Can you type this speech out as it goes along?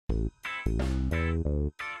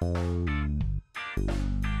Hi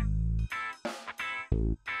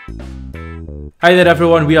there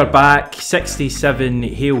everyone, we are back. 67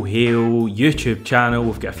 Hail Hail YouTube channel.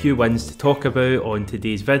 We've got a few wins to talk about on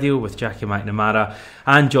today's video with Jackie McNamara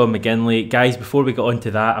and John McGinley. Guys, before we get on to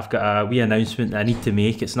that, I've got a wee announcement that I need to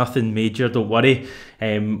make. It's nothing major, don't worry.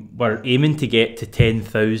 We're aiming to get to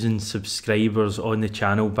 10,000 subscribers on the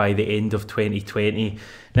channel by the end of 2020.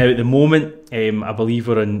 Now at the moment, I believe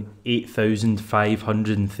we're on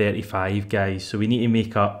 8,535 guys, so we need to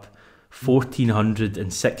make up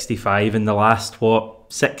 1,465 in the last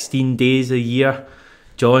 16 days a year.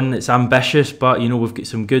 John, it's ambitious, but you know, we've got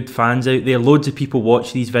some good fans out there. Loads of people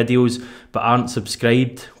watch these videos but aren't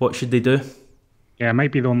subscribed. What should they do? Yeah, it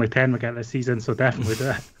might be the only 10 we get this season, so definitely do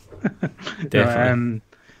it. Definitely.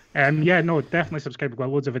 Definitely subscribe. We've got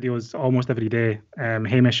loads of videos almost every day.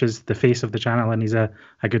 Hamish is the face of the channel and he's a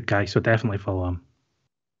good guy, so definitely follow him.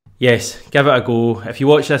 Yes, give it a go. If you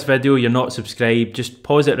watch this video, you're not subscribed, just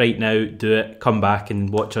pause it right now, do it, come back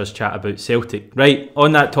and watch us chat about Celtic. Right,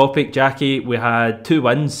 on that topic, Jackie, we had 2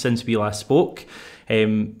 wins since we last spoke.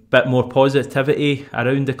 Bit more positivity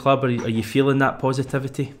around the club. Are you feeling that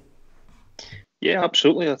positivity? Yeah,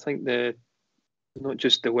 absolutely. I think not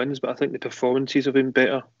just the wins, but I think the performances have been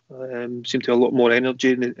better. Seem to have a lot more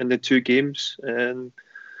energy in the 2 games. I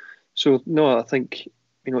think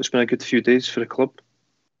it's been a good few days for the club.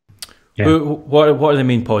 Yeah. What are the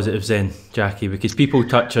main positives then, Jackie? Because people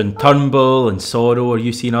touch on Turnbull and Soro. Are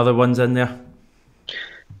you seeing other ones in there?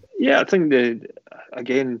 Yeah, I think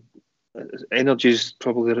energy is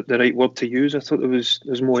probably the right word to use. I thought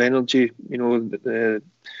there's more energy. The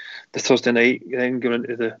Thursday night, then going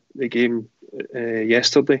into the game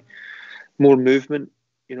yesterday, more movement.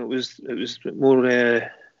 It was more. I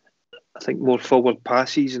think more forward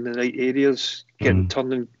passes in the right areas,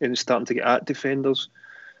 turning and starting to get at defenders.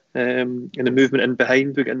 And the movement in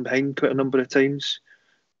behind, we get in behind quite a number of times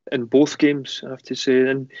in both games, I have to say.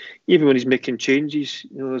 And even when he's making changes,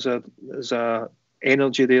 there's a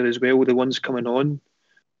energy there as well with the ones coming on.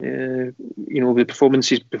 The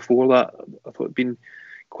performances before that, I thought had been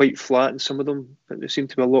quite flat in some of them, but there seemed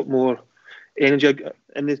to be a lot more energy,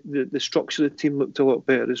 and the structure of the team looked a lot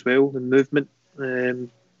better as well. The movement, a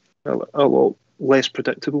lot less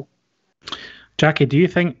predictable. Jackie, do you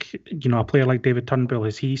think, a player like David Turnbull,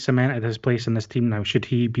 has he cemented his place in this team now? Should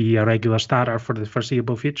he be a regular starter for the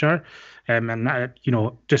foreseeable future?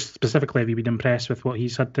 Just specifically, have you been impressed with what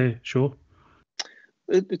he's had to show?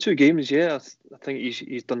 The 2 games, yeah, I think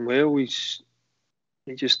he's done well. He's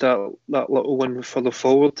just that little one further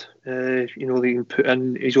forward. They can put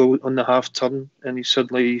in. He's on the half turn, and he's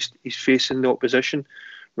facing the opposition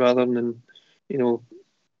rather than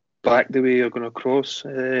back the way you're going to cross.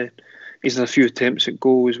 He's had a few attempts at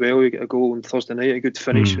goal as well. He got a goal on Thursday night, a good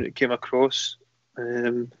finish when it came across.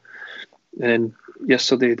 And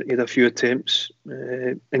yesterday he had a few attempts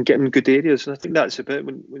and getting good areas. And I think that's a bit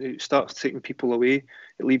when it starts taking people away,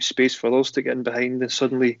 it leaves space for others to get in behind. And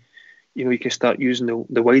suddenly, you can start using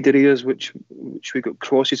the wide areas, which we got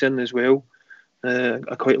crosses in as well.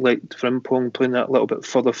 I quite liked Frimpong playing that a little bit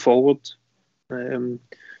further forward.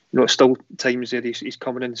 Still times there he's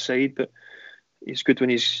coming inside, but it's good when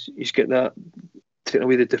he's got that, taking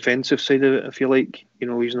away the defensive side of it. I feel like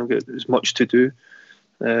he's not got as much to do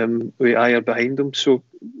with Ayer behind him. So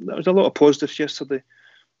there was a lot of positives yesterday,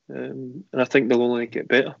 and I think they'll only get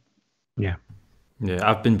better. Yeah,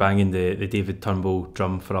 I've been banging the David Turnbull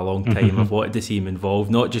drum for a long time. I've wanted to see him involved,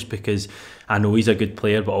 not just because I know he's a good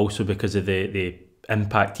player, but also because of the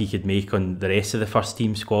impact he could make on the rest of the first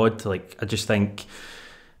team squad. Like, I just think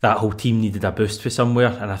that whole team needed a boost for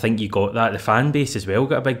somewhere, and I think you got that. The fan base as well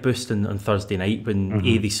got a big boost on Thursday night when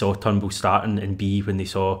A, they saw Turnbull starting, and B, when they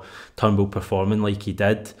saw Turnbull performing like he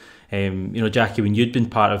did. Jackie, when you'd been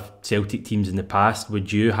part of Celtic teams in the past,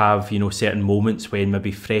 would you have certain moments when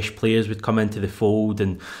maybe fresh players would come into the fold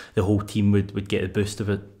and the whole team would get the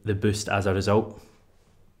boost as a result?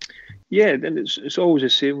 Yeah, and it's always the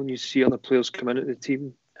same when you see other players come into the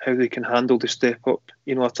team, how they can handle the step up.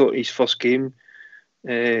 I thought his first game,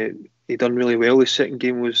 he done really well. His second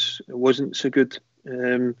game wasn't so good,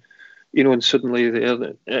 and suddenly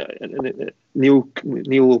Neil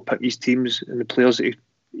will pick his teams and the players that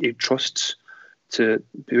he trusts to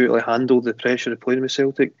be able to handle the pressure of playing with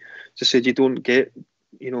Celtic. As I said, you don't get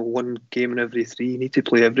one game in every 3. You need to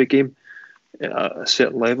play every game at a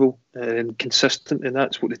certain level and consistent, and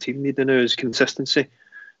that's what the team need now is consistency.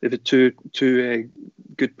 They've had two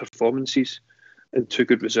good performances and 2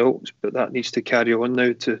 good results, but that needs to carry on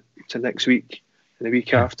now to next week and the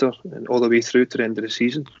week after and all the way through to the end of the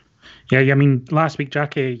season. Yeah, I mean, last week,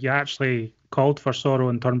 Jackie, you actually called for Soro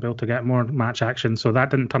and Turnbull to get more match action, so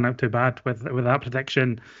that didn't turn out too bad with that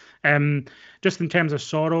prediction. Just in terms of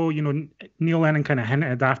Soro, Neil Lennon kind of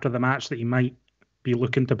hinted after the match that he might be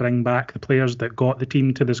looking to bring back the players that got the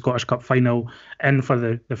team to the Scottish Cup final in for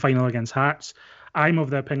the final against Hearts. I'm of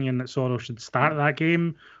the opinion that Soro should start that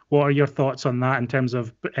game. What are your thoughts on that in terms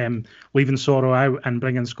of leaving Soro out and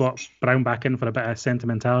bringing Scott Brown back in for a bit of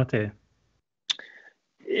sentimentality?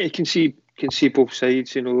 You can see both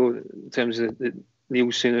sides, in terms of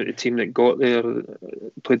Neil saying that the team that got there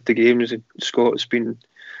played the games, and Scott's been,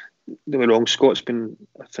 don't get me wrong, Scott's been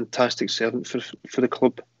a fantastic servant for the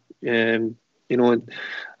club.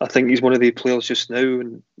 I think he's one of the players just now,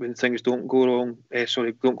 and when things don't go wrong,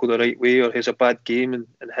 don't go the right way, or has a bad game in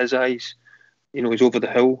his eyes, he's over the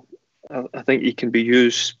hill. I think he can be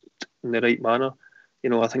used in the right manner.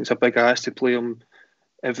 I think it's a big ask to play him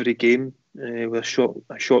every game with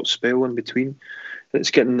a short spell in between.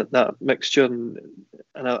 It's getting that mixture, and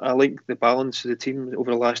I like the balance of the team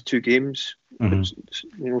over the last two games.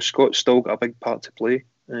 Mm-hmm. Scott's still got a big part to play.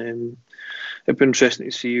 It'd be interesting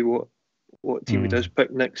to see what team he does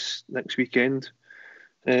pick next weekend.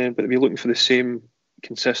 But if you're looking for the same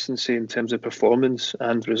consistency in terms of performance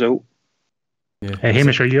and result. Yeah.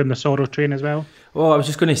 Hamish, are you on the Soro train as well? Well, I was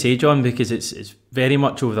just going to say, John, because it's very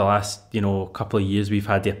much over the last couple of years we've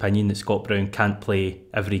had the opinion that Scott Brown can't play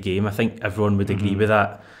every game. I think everyone would agree with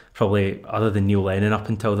that, probably other than Neil Lennon up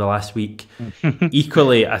until the last week.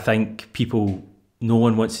 Equally, I think no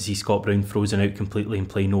one wants to see Scott Brown frozen out completely and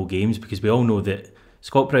play no games, because we all know that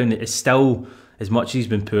Scott Brown is still, as much as he's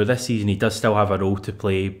been poor this season, he does still have a role to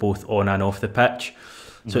play both on and off the pitch.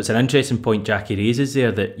 So it's an interesting point Jackie raises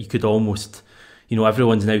there, that you could almost,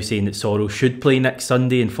 everyone's now saying that Soro should play next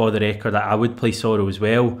Sunday, and for the record that I would play Soro as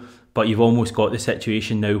well, but you've almost got the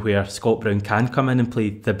situation now where Scott Brown can come in and play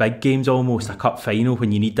the big games, almost a cup final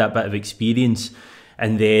when you need that bit of experience,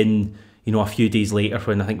 and then a few days later,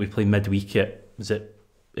 when I think we play midweek at St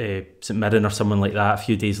Mirren or someone like that, a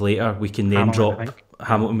few days later we can then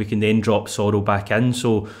Hamilton, we can then drop Soro back in.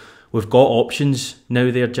 So we've got options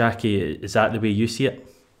now there, Jackie. Is that the way you see it?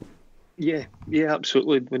 Yeah,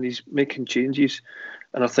 absolutely. When he's making changes,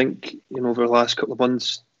 and I think over the last couple of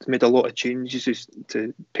months, he's made a lot of changes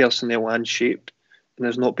to personnel and shape, and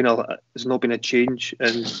there's not been a change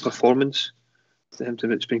in performance.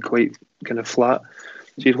 It's been quite kind of flat.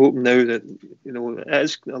 So you're hoping now that it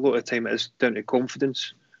is a lot of the time it is down to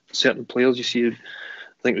confidence. Certain players, you see, I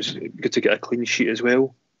think it was good to get a clean sheet as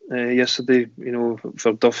well yesterday.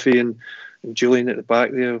 For Duffy and Julian at the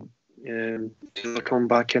back there. Taylor coming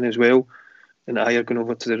back in as well, and Ayer going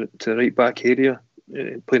over to the right back area,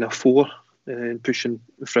 playing a 4 and pushing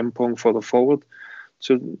Frimpong further forward.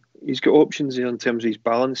 So he's got options there in terms of his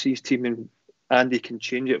balance, his team, and he can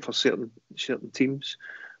change it for certain teams,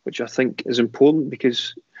 which I think is important,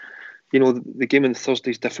 because the game on Thursday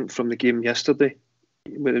is different from the game yesterday.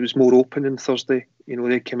 It was more open on Thursday.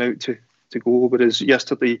 They came out to go, whereas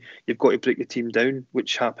yesterday you've got to break the team down,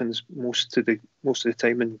 which happens most of the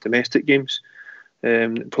time in domestic games.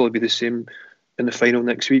 It'll probably be the same in the final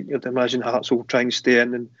next week. I'd imagine Hearts will try and stay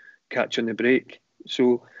in and catch on the break.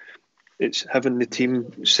 So it's having the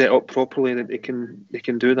team set up properly that they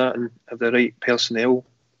can do that and have the right personnel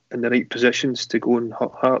in the right positions to go and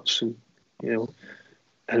hurt Hearts, and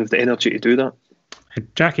have the energy to do that.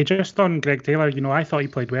 Jackie, just on Greg Taylor, I thought he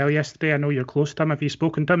played well yesterday. I know you're close to him. Have you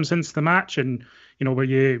spoken to him since the match? And, were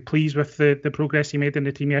you pleased with the progress he made in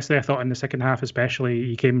the team yesterday? I thought in the second half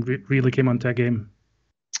especially, he really came onto a game.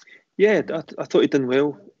 Yeah, I thought he'd done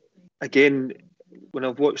well. Again, when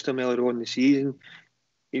I've watched him earlier on in the season,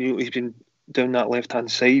 he's been down that left-hand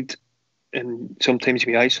side, and sometimes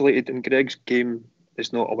he'll be isolated. And Greg's game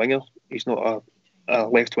is not a winger. He's not a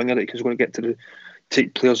left winger that he's going to get to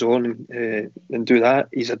take players on and do that.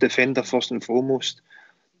 He's a defender first and foremost.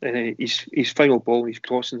 His final ball, his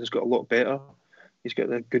crossing has got a lot better. He's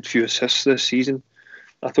got a good few assists this season.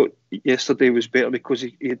 I thought yesterday was better because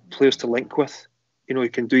he had players to link with. He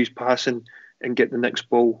can do his passing and get the next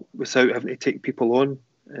ball without having to take people on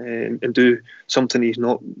and do something he's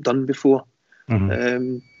not done before.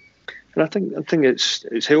 And I think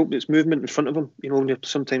it's helped. It's movement in front of him. When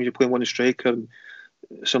sometimes you're playing one striker and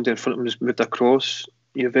somebody in front of him has moved across,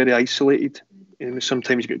 you're very isolated.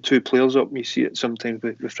 Sometimes you get two players up, and you see it sometimes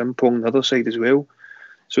with Frimpong on the other side as well.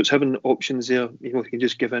 So it's having options there. You can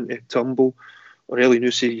just give in to Turnbull or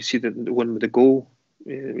Elyounoussi. You see the one with the goal.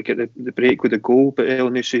 We get the break with the goal, but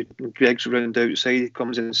Elyounoussi, Greg's round outside, he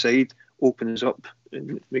comes inside, opens up,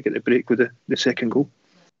 and we get the break with the second goal.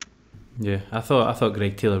 Yeah, I thought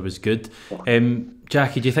Greg Taylor was good.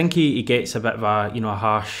 Jackie, do you think he gets a bit of a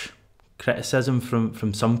harsh criticism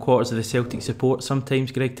from some quarters of the Celtic support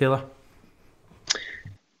sometimes, Greg Taylor?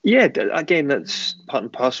 Yeah, again, that's part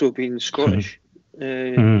and parcel of being Scottish.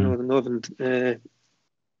 You know, the Northern.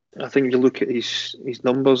 I think if you look at his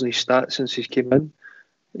numbers and his stats since he came in,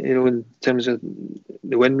 you know, in terms of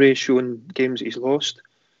the win ratio in games that he's lost,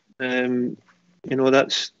 you know,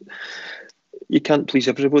 that's, you can't please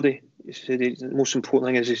everybody. The most important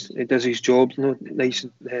thing is he does his job, you know, nice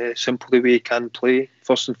and simple the way he can play.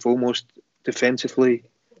 First and foremost, defensively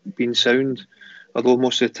being sound, although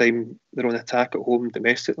most of the time they're on attack at home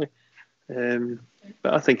domestically.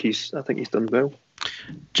 But I think he's done well.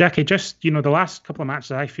 Jackie, just, you know, the last couple of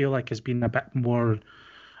matches I feel like has been a bit more,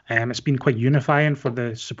 it's been quite unifying for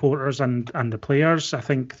the supporters and the players. I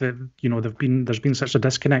think that, you know, there's been such a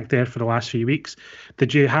disconnect there for the last few weeks.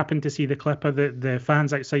 Did you happen to see the clip of the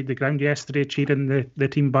fans outside the ground yesterday cheering the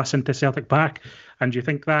team bus into Celtic Park? And do you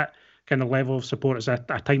think that kind of level of support is a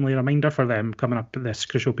timely reminder for them coming up at this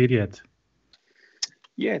crucial period?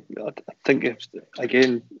 Yeah, I think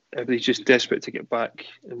again, everybody's just desperate to get back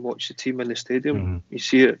and watch the team in the stadium. You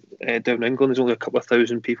see it down in England, there's only a couple of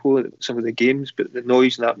thousand people at some of the games, but the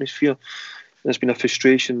noise and atmosphere, there's been a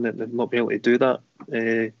frustration that they've not been able to do that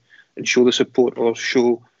and show the support or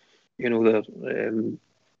show, you know, their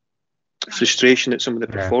frustration at some of the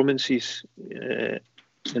performances. You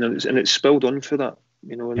know, and it's spilled on for that.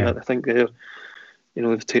 You know, and I think they're, you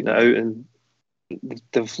know, they've taken it out and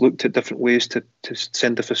they've looked at different ways to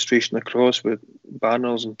send the frustration across with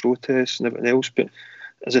banners and protests and everything else. But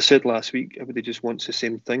as I said last week, everybody just wants the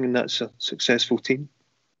same thing, and that's a successful team.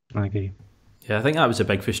 I agree. Yeah, I think that was a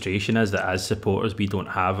big frustration, is that as supporters we don't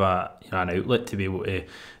have an outlet to be able to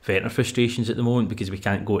vent our frustrations at the moment because we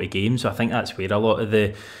can't go to games. So I think that's where a lot of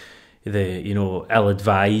the you know,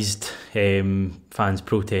 ill-advised fans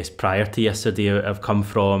protest prior to yesterday have come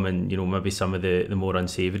from, and you know, maybe some of the more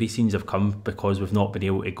unsavoury scenes have come because we've not been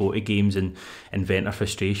able to go to games and vent our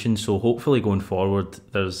frustration. So hopefully going forward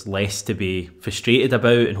there's less to be frustrated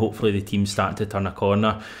about, and hopefully the team's starting to turn a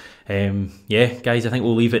corner. Yeah, guys, I think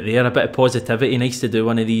we'll leave it there. A bit of positivity. Nice to do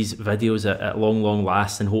one of these videos at long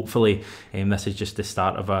last, and hopefully this is just the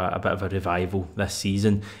start of a bit of a revival this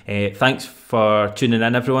season. Thanks for tuning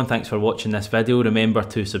in, everyone. Thanks for watching this video. Remember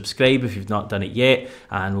to subscribe if you've not done it yet,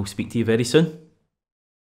 and we'll speak to you very soon.